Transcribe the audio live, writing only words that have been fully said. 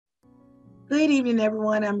Good evening,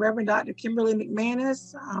 everyone. I'm Reverend Dr. Kimberly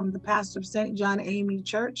McManus. I'm the pastor of St. John AME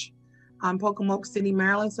Church. I'm Pocomoke City,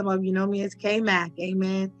 Maryland. Some of you know me as K-Mac.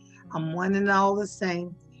 Amen. I'm one and all the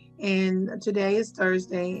same. And today is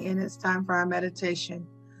Thursday, and it's time for our meditation.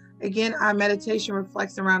 Again, our meditation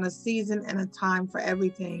reflects around a season and a time for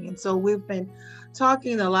everything. And so we've been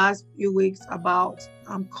talking the last few weeks about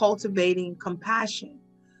cultivating compassion,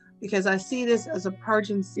 because I see this as a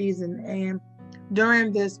purging season. And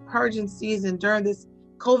during this purging season, during this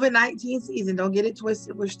COVID-19 season, don't get it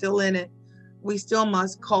twisted, we're still in it. We still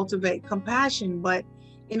must cultivate compassion. But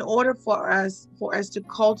in order for us to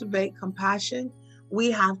cultivate compassion,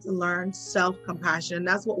 we have to learn self-compassion. And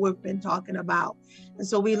that's what we've been talking about. And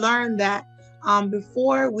so we learned that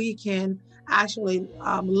before we can actually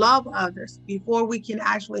love others, before we can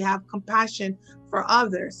actually have compassion for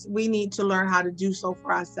others, we need to learn how to do so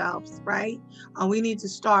for ourselves, right? We need to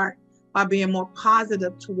start by being more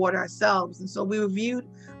positive toward ourselves. And so we reviewed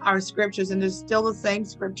our scriptures, and there's still the same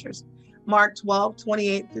scriptures. Mark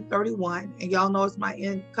 12:28-31. And y'all know it's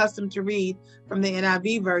my custom to read from the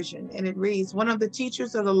NIV version. And it reads, one of the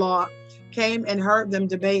teachers of the law came and heard them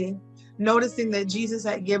debating. Noticing that Jesus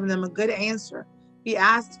had given them a good answer, he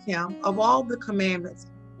asked him, of all the commandments,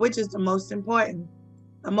 which is the most important?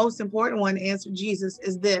 The most important one, answered Jesus,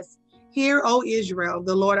 is this: Hear, O Israel,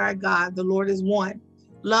 the Lord our God, the Lord is one.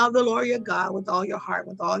 Love the Lord your God with all your heart,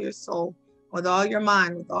 with all your soul, with all your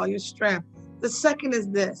mind, with all your strength. The second is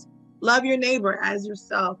this: love your neighbor as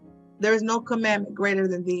yourself. There is no commandment greater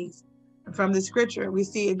than these. And from the scripture, we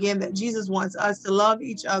see again that Jesus wants us to love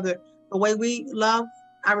each other the way we love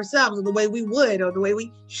ourselves, or the way we would, or the way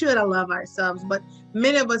we should love ourselves. But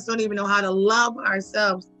many of us don't even know how to love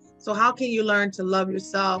ourselves. So how can you learn to love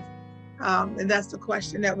yourself? And that's the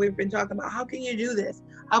question that we've been talking about. How can you do this?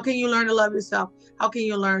 How can you learn to love yourself? How can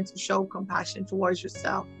you learn to show compassion towards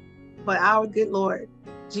yourself? But our good Lord,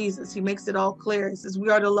 Jesus, he makes it all clear. He says we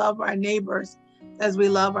are to love our neighbors as we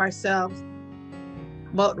love ourselves.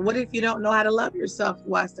 But what if you don't know how to love yourself?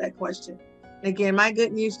 You ask that question. And again, my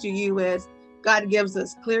good news to you is God gives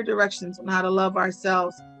us clear directions on how to love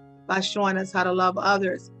ourselves by showing us how to love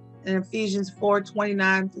others. In Ephesians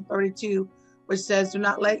 4:29-32, which says, do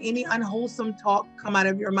not let any unwholesome talk come out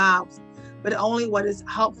of your mouths, but only what is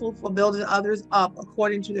helpful for building others up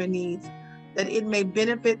according to their needs, that it may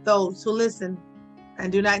benefit those who listen.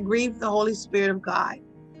 And do not grieve the Holy Spirit of God,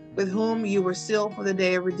 with whom you were sealed for the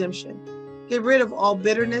day of redemption. Get rid of all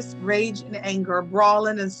bitterness, rage, and anger,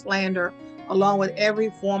 brawling and slander, along with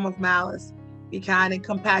every form of malice. Be kind and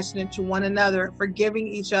compassionate to one another, forgiving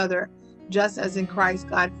each other, just as in Christ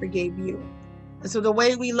God forgave you. And so the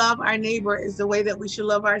way we love our neighbor is the way that we should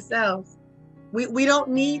love ourselves. We don't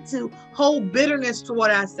need to hold bitterness toward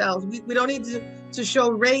ourselves. We don't need to show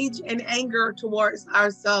rage and anger towards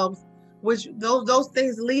ourselves, which those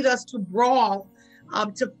things lead us to brawl,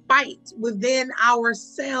 to fight within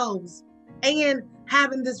ourselves. And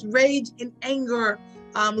having this rage and anger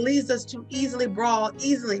leads us to easily brawl,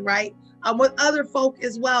 right? With other folk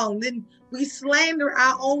as well. And then we slander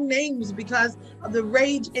our own names because of the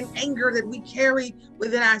rage and anger that we carry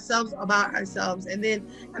within ourselves about ourselves. And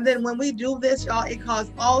then when we do this, y'all, it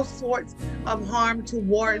causes all sorts of harm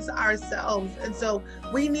towards ourselves. And so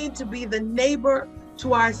we need to be the neighbor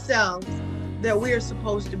to ourselves that we are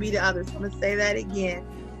supposed to be to others. I'm going to say that again.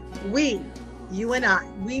 You and I,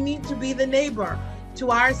 we need to be the neighbor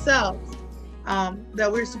to ourselves that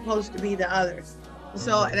we're supposed to be to others.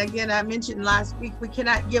 So, and again, I mentioned last week, we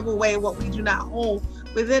cannot give away what we do not hold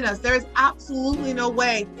within us. There is absolutely no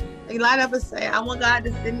way. A lot of us say, I want God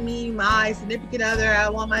to send me my significant other. I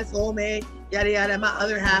want my soulmate, yada, yada, my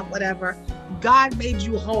other half, whatever. God made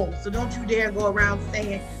you whole. So don't you dare go around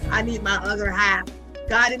saying, I need my other half.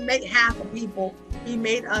 God didn't make half of people. He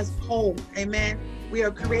made us whole. Amen. We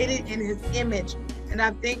are created in his image. And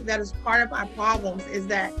I think that is part of our problems, is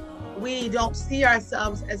that we don't see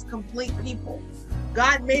ourselves as complete people.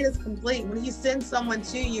 God made us complete. When he sends someone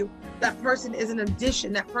to you, that person is an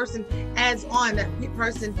addition. That person adds on. That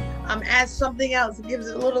person adds something else. It gives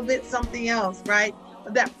it a little bit something else, right?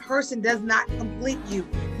 But that person does not complete you.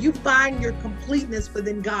 You find your completeness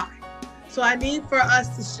within God. So I need for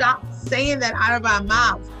us to stop saying that out of our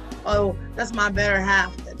mouths. Oh, that's my better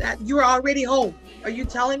half. That you're already whole. Are you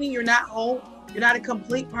telling me you're not whole? You're not a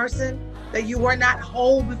complete person? That you were not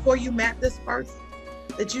whole before you met this person?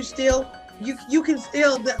 That you still... You can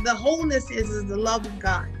still, the wholeness is the love of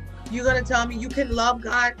God. You're going to tell me you couldn't love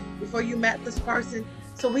God before you met this person?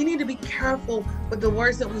 So we need to be careful with the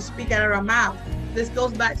words that we speak out of our mouth. This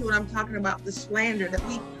goes back to what I'm talking about, the slander, that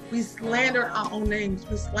we slander our own names.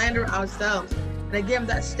 We slander ourselves. And again,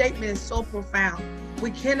 that statement is so profound.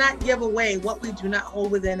 We cannot give away what we do not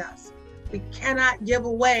hold within us. We cannot give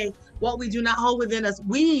away what we do not hold within us.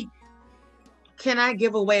 We cannot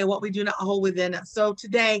give away what we do not hold within us. So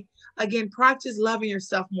today, again, practice loving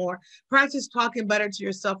yourself more. Practice talking better to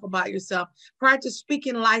yourself about yourself. Practice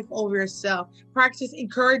speaking life over yourself. Practice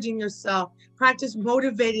encouraging yourself. Practice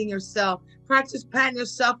motivating yourself. Practice patting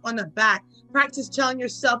yourself on the back. Practice telling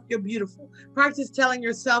yourself you're beautiful. Practice telling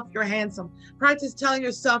yourself you're handsome. Practice telling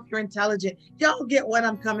yourself you're intelligent. Y'all get what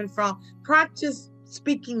I'm coming from. Practice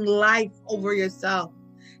speaking life over yourself.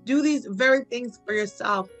 Do these very things for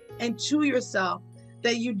yourself and to yourself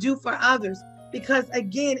that you do for others. Because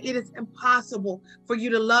again, it is impossible for you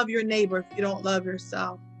to love your neighbor if you don't love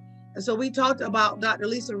yourself. And so we talked about Dr.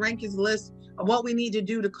 Lisa Rankin's list of what we need to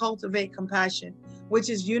do to cultivate compassion, which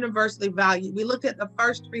is universally valued. We looked at the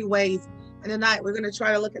first 3 ways, and tonight we're going to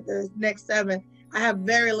try to look at the next 7. I have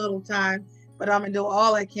very little time, but I'm going to do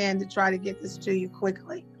all I can to try to get this to you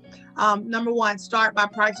quickly. Number 1, start by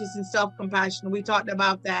practicing self-compassion. We talked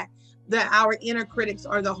about that our inner critics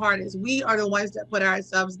are the hardest. We are the ones that put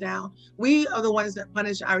ourselves down. We are the ones that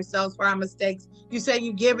punish ourselves for our mistakes. You say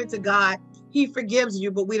you give it to God, He forgives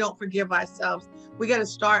you, but we don't forgive ourselves. We got to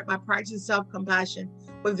start by practicing self-compassion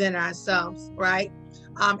within ourselves, right?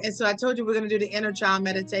 And so I told you we're going to do the inner child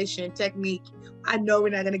meditation technique. I know we're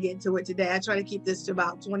not going to get into it today. I try to keep this to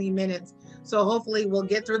about 20 minutes. So hopefully we'll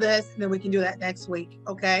get through this and then we can do that next week.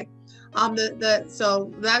 Okay.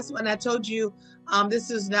 So that's when I told you,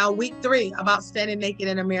 this is now week 3 about standing naked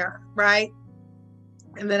in a mirror, right?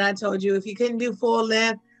 And then I told you if you couldn't do full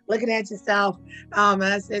length, looking at yourself, and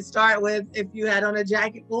I said start with, if you had on a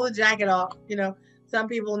jacket, pull the jacket off. You know, some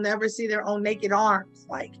people never see their own naked arms,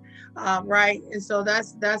 like, right? And so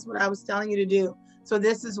that's what I was telling you to do. So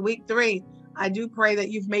this is week 3. I do pray that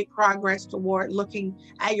you've made progress toward looking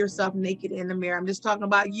at yourself naked in the mirror. I'm just talking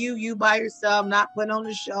about you by yourself, not putting on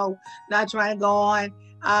a show, not trying to go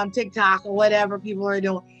on TikTok or whatever people are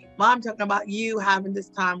doing. I'm talking about you having this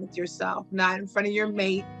time with yourself, not in front of your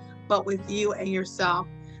mate, but with you and yourself.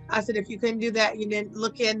 I said, if you couldn't do that, you didn't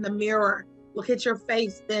look in the mirror, look at your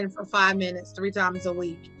face then for 5 minutes, 3 times a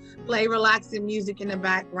week. Play relaxing music in the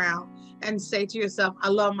background and say to yourself, I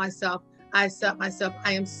love myself. I accept myself.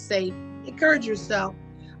 I am safe. Encourage yourself.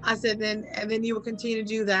 I said, then you will continue to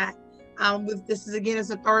do that. This is again, it's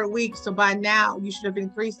the 3rd week. So by now you should have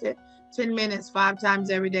increased it 10 minutes, 5 times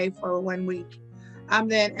every day for 1 week.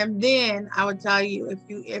 And then I would tell you,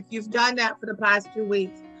 if you've done that for the past 2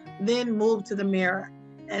 weeks, then move to the mirror.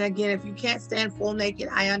 And again, if you can't stand full naked,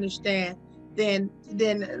 I understand. Then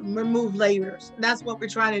remove layers. That's what we're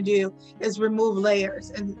trying to do, is remove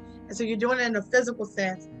layers. And so you're doing it in a physical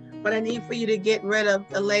sense, but I need for you to get rid of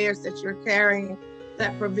the layers that you're carrying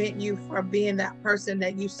that prevent you from being that person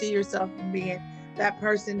that you see yourself from being, that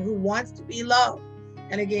person who wants to be loved.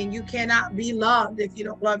 And again, you cannot be loved if you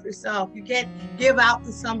don't love yourself. You can't give out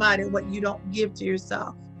to somebody what you don't give to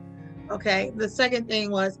yourself. Okay. The second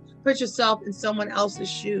thing was put yourself in someone else's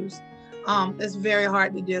shoes. It's very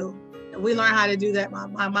hard to do. We learned how to do that. My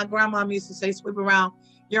grandmom used to say, sweep around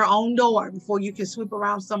your own door before you can sweep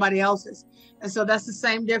around somebody else's. And so that's the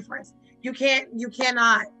same difference. You can't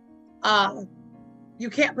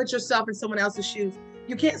put yourself in someone else's shoes.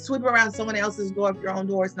 You can't sweep around someone else's door if your own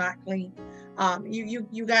door is not clean.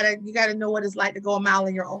 You gotta know what it's like to go a mile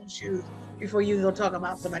in your own shoes before you go talk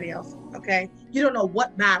about somebody else. Okay. You don't know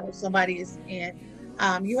what battle somebody is in.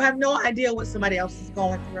 You have no idea what somebody else is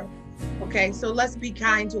going through. Okay. So let's be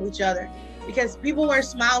kind to each other, because people wear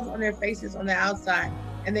smiles on their faces on the outside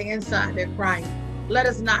and the inside they're crying. Let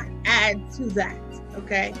us not add to that.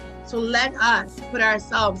 Okay. So let us put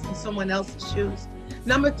ourselves in someone else's shoes.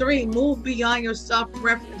 Number 3, move beyond your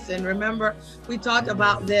self-reference. And remember, we talked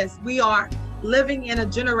about this. We are living in a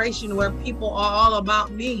generation where people are all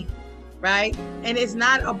about me, right? And it's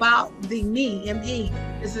not about the me, M-E.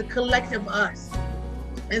 It's a collective us.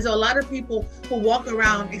 And so a lot of people who walk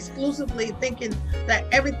around exclusively thinking that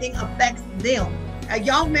everything affects them.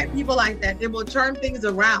 Y'all met people like that. They will turn things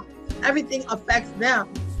around. Everything affects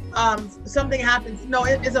them. Something happens. No,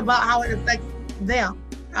 it's about how it affects them.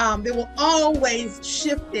 They will always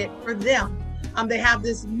shift it for them. They have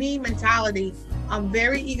this me mentality,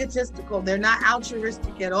 very egotistical. They're not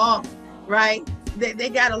altruistic at all, right? They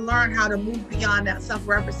got to learn how to move beyond that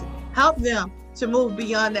self-referencing. Help them to move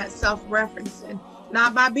beyond that self-referencing,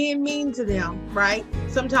 not by being mean to them, right?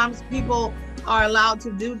 Sometimes people are allowed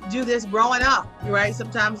to do this growing up, right?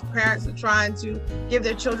 Sometimes parents are trying to give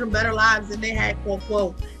their children better lives than they had, quote,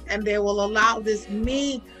 quote, and they will allow this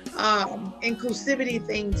me inclusivity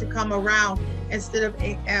thing to come around instead of,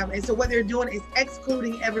 and so what they're doing is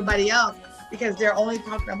excluding everybody else because they're only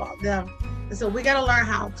talking about them. And so we got to learn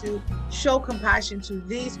how to show compassion to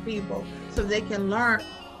these people so they can learn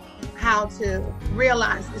how to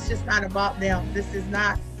realize it's just not about them. This is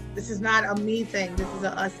not a me thing. This is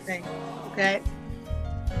a us thing. Okay.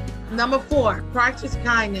 Number 4, practice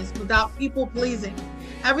kindness without people pleasing.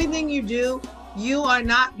 Everything you do, you are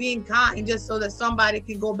not being kind just so that somebody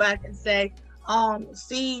can go back and say,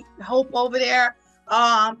 see Hope over there.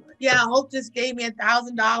 Yeah, Hope just gave me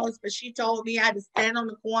 $1,000, but she told me I had to stand on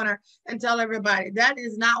the corner and tell everybody. That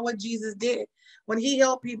is not what Jesus did. When he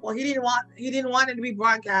helped people, he didn't want it to be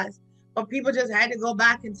broadcast, but people just had to go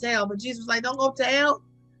back and tell. But Jesus was like, don't go to hell.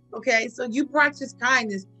 Okay, so you practice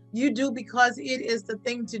kindness. You do because it is the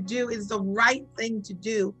thing to do. It's the right thing to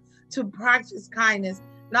do, to practice kindness,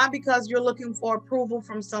 not because you're looking for approval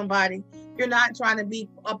from somebody. You're not trying to be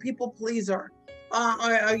a people pleaser,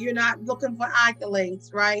 or you're not looking for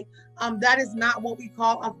accolades, right? That is not what we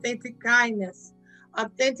call authentic kindness.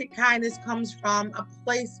 Authentic kindness comes from a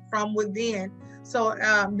place from within. So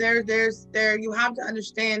you have to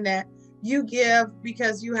understand that you give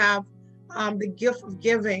because you have the gift of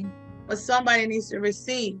giving, but somebody needs to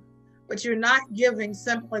receive. But you're not giving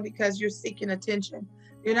simply because you're seeking attention.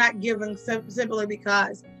 You're not giving simply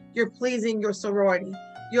because you're pleasing your sorority.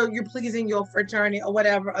 You're pleasing your fraternity or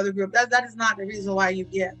whatever other group. That is not the reason why you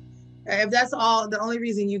give. If that's the only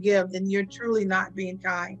reason you give, then you're truly not being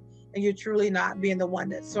kind, and you're truly not being the one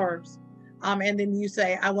that serves. And then you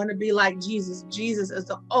say, I want to be like Jesus. Jesus is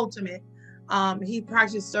the ultimate. He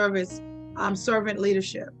practiced service, servant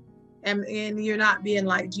leadership. And you're not being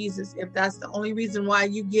like Jesus if that's the only reason why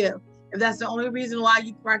you give. If that's the only reason why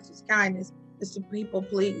you practice kindness, is to people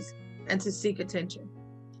please and to seek attention.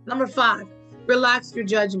 Number 5, relax your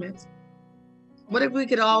judgments. What if we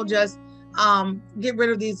could all just get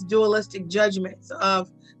rid of these dualistic judgments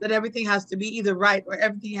of that everything has to be either right or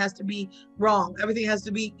everything has to be wrong. Everything has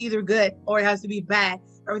to be either good or it has to be bad.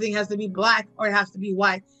 Everything has to be black or it has to be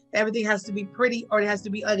white. Everything has to be pretty or it has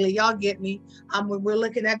to be ugly. Y'all get me? We're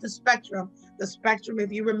looking at the spectrum. The spectrum,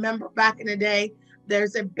 if you remember back in the day,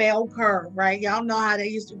 there's a bell curve, right? Y'all know how they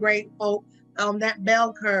used to grade folk that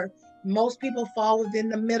bell curve. Most people fall within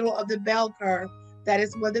the middle of the bell curve. That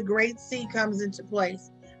is where the grade C comes into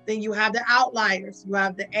place. Then you have the outliers. You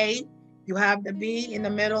have the A, you have the B in the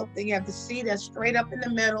middle, then you have the C that's straight up in the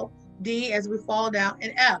middle, D as we fall down,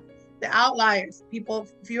 and F. The outliers,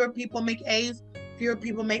 fewer people make A's, fewer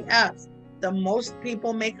people make F's. The most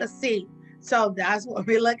people make a C. So that's what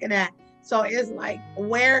we're looking at. So it's like,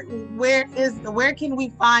 where can we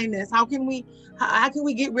find this? How can we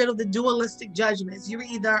get rid of the dualistic judgments? You're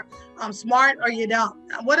either smart or you don't.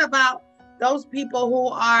 What about those people who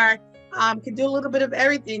are can do a little bit of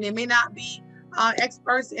everything? They may not be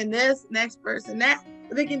experts in this and experts in that,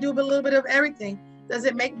 but they can do a little bit of everything. Does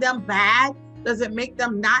it make them bad? Does it make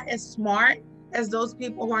them not as smart as those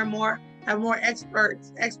people who are have more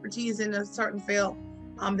expertise in a certain field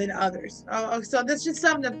than others? So that's just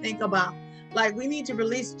something to think about. Like, we need to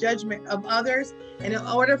release judgment of others, and in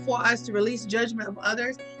order for us to release judgment of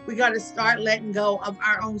others, we got to start letting go of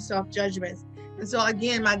our own self-judgments. And so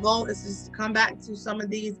again, my goal is just to come back to some of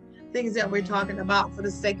these things that we're talking about for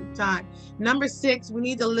the sake of time. Number 6, we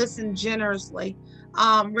need to listen generously.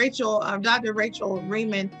 Dr. Rachel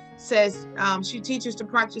Reman says she teaches the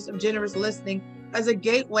practice of generous listening as a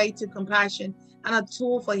gateway to compassion and a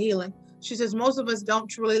tool for healing. She says most of us don't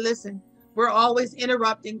truly listen. We're always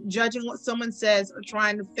interrupting, judging what someone says, or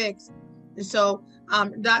trying to fix. And so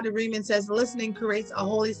Dr. Reman says listening creates a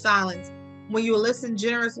holy silence. When you listen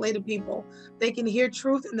generously to people, they can hear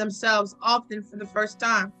truth in themselves, often for the first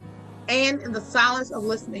time. And in the silence of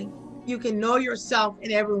listening, you can know yourself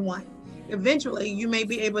in everyone. Eventually, you may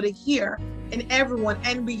be able to hear in everyone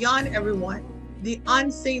and beyond everyone the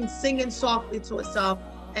unseen singing softly to itself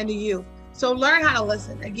and to you. So learn how to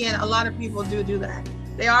listen. Again, a lot of people do that.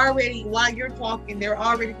 They already, while you're talking, they're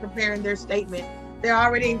already preparing their statement. They're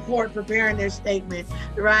already in court preparing their statement,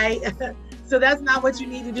 right? So that's not what you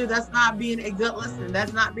need to do. That's not being a good listener.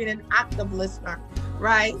 That's not being an active listener,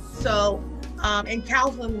 right? So in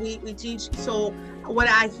counseling, we teach, so what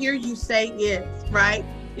I hear you say is, right?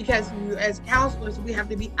 Because as counselors, we have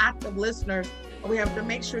to be active listeners. We have to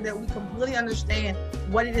make sure that we completely understand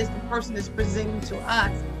what it is the person is presenting to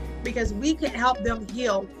us, because we can help them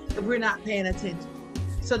heal if we're not paying attention.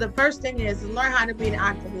 So the first thing is learn how to be an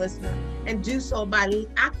active listener, and do so by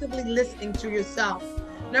actively listening to yourself.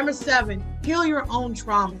 Number 7, heal your own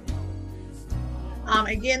trauma.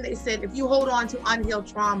 Again, they said if you hold on to unhealed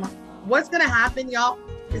trauma, what's going to happen, y'all,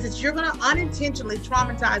 is that you're going to unintentionally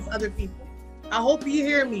traumatize other people. I hope you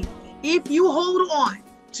hear me. If you hold on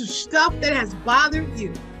to stuff that has bothered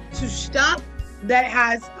you, to stuff that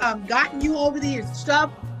has gotten you over the years,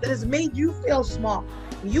 stuff that has made you feel small.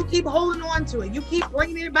 You keep holding on to it. You keep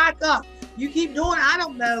bringing it back up. You keep doing, I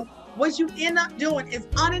don't know, what you end up doing is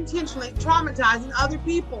unintentionally traumatizing other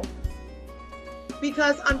people.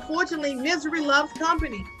 Because unfortunately, misery loves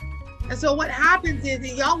company. And so what happens is,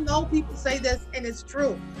 and y'all know people say this, and it's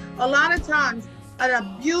true, a lot of times an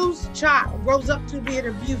abused child grows up to be an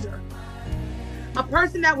abuser. A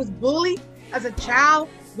person that was bullied as a child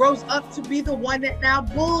grows up to be the one that now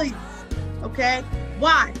bullies. Okay?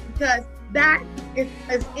 Why? Because that is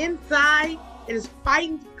inside, it is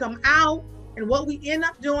fighting to come out, and what we end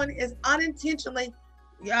up doing is unintentionally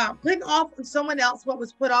putting off on someone else what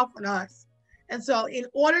was put off on us. And so in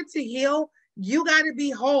order to heal, you got to be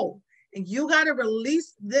whole, and you got to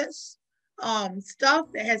release this stuff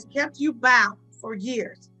that has kept you bound for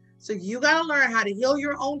years. So you got to learn how to heal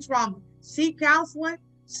your own trauma. Seek counseling,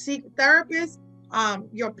 seek therapists.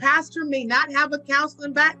 Your pastor may not have a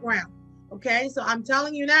counseling background. Okay, so I'm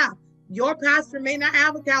telling you now, your pastor may not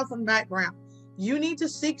have a counseling background. You need to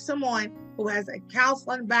seek someone who has a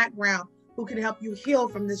counseling background who can help you heal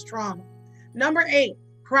from this trauma. Number 8,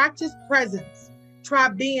 practice presence. Try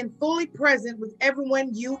being fully present with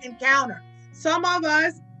everyone you encounter. Some of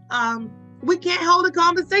us, we can't hold a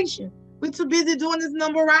conversation. We're too busy doing this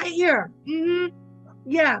number right here.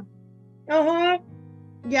 Yeah.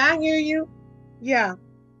 Yeah, I hear you. Yeah.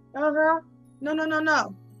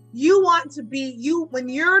 No. You want to be, when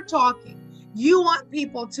you're talking, you want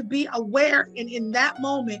people to be aware and in that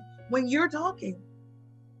moment when you're talking,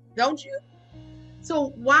 don't you?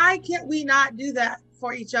 So why can't we not do that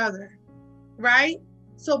for each other, right?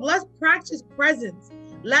 So let's practice presence.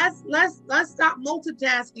 Let's stop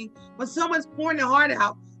multitasking when someone's pouring their heart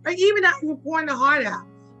out, or even not even pouring their heart out.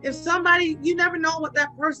 If somebody, you never know what that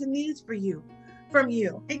person needs from you.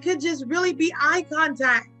 It could just really be eye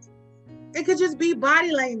contact. It could just be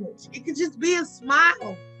body language. It could just be a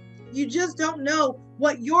smile. You just don't know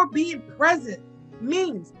what your being present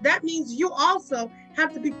means. That means you also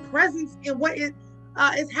have to be present in what is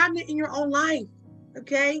happening in your own life,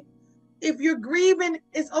 okay? If you're grieving,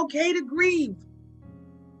 it's okay to grieve.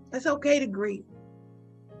 It's okay to grieve.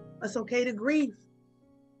 It's okay to grieve.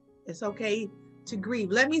 It's okay to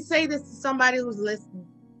grieve. Let me say this to somebody who's listening.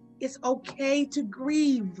 It's okay to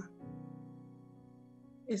grieve.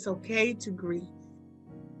 It's okay to grieve.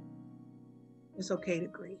 It's okay to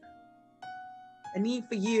grieve. I need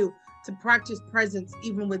for you to practice presence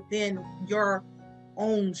even within your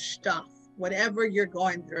own stuff, whatever you're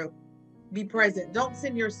going through. Be present. Don't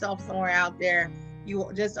send yourself somewhere out there.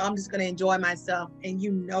 I'm just going to enjoy myself, and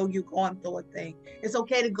you know you're going through a thing. It's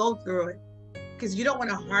okay to go through it because you don't want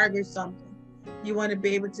to harbor something. You want to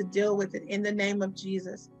be able to deal with it in the name of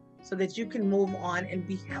Jesus so that you can move on and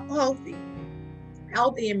be healthy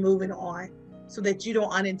and moving on so that you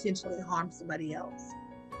don't unintentionally harm somebody else.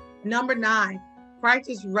 Number 9,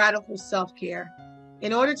 practice radical self-care.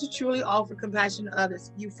 In order to truly offer compassion to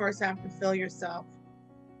others, you first have to feel yourself.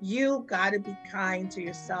 You got to be kind to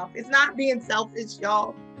yourself. It's not being selfish,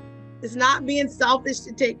 y'all. It's not being selfish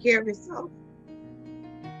to take care of yourself.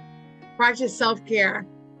 Practice self-care.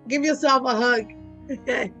 Give yourself a hug.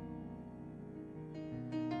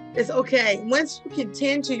 It's okay. Once you can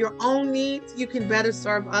tend to your own needs, you can better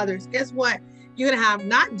serve others. Guess what? You're going to have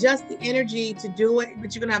not just the energy to do it,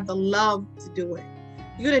 but you're going to have the love to do it.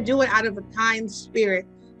 You're going to do it out of a kind spirit,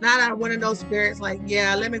 not out of one of those spirits like,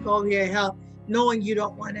 yeah, let me go over here and help, knowing you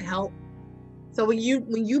don't want to help. So when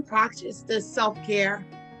you practice this self-care,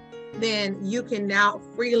 then you can now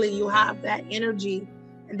freely, you have that energy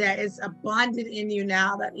that is abundant in you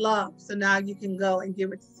now, that love. So now you can go and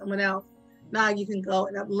give it to someone else. Now you can go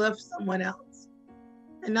and uplift someone else.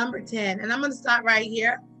 And number 10, and I'm going to start right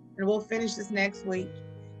here, and we'll finish this next week.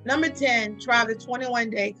 Number 10, try the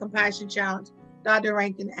 21-day compassion challenge. Dr.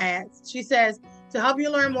 Rankin adds, she says, to help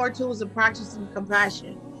you learn more tools of practicing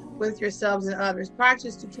compassion with yourselves and others,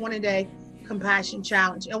 practice the 20-day compassion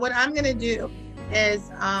challenge. And what I'm going to do is,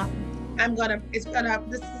 I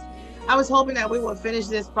was hoping that we would finish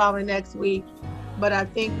this probably next week, but I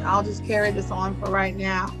think I'll just carry this on for right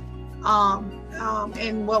now.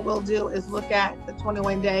 And what we'll do is look at the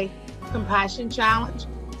 21-day compassion challenge,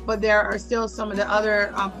 but there are still some of the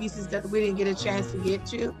other pieces that we didn't get a chance to get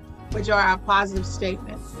to, which are our positive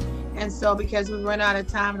statements. And so because we run out of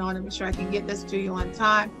time and I want to make sure I can get this to you on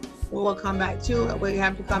time, we will come back to it. We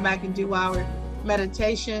have to come back and do our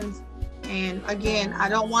meditations. And again, I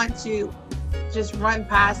don't want to just run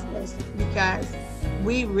past this because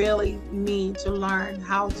we really need to learn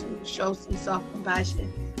how to show some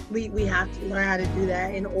self-compassion. We have to learn how to do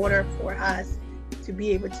that in order for us to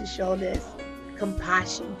be able to show this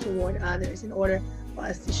compassion toward others, in order for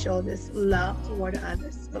us to show this love toward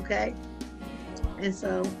others, okay? And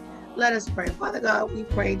so let us pray. Father God, we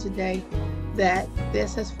pray today that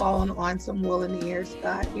this has fallen on some willing ears,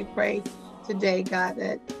 God. We pray today, God,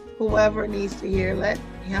 that whoever needs to hear, let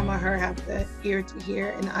him or her have the ear to hear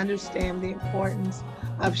and understand the importance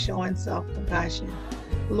of showing self-compassion.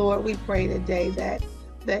 Lord, we pray today that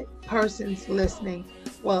persons listening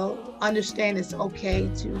will understand it's okay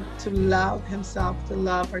to love himself, to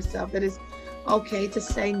love herself, that it's okay to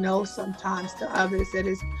say no sometimes to others, that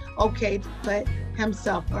it's okay to put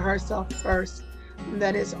himself or herself first,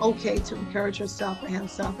 that it's okay to encourage herself or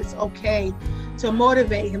himself, it's okay to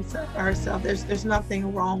motivate himself or herself. There's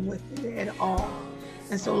nothing wrong with it at all.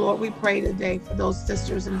 And so, Lord, we pray today for those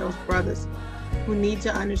sisters and those brothers who need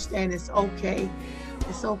to understand it's okay,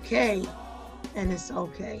 and it's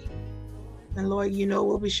okay. And Lord, you know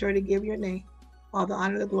we'll be sure to give your name all the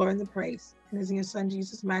honor, the glory, and the praise. And it's in your Son,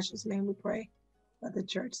 Jesus' matchless name we pray. Let the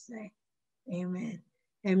church say, amen.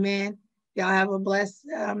 Amen. Y'all have a blessed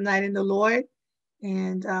night in the Lord.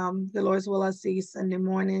 And the Lord's will, I'll see you Sunday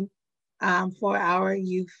morning for our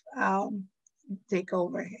youth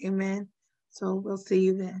takeover. Amen. So we'll see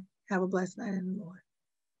you then. Have a blessed night in the Lord.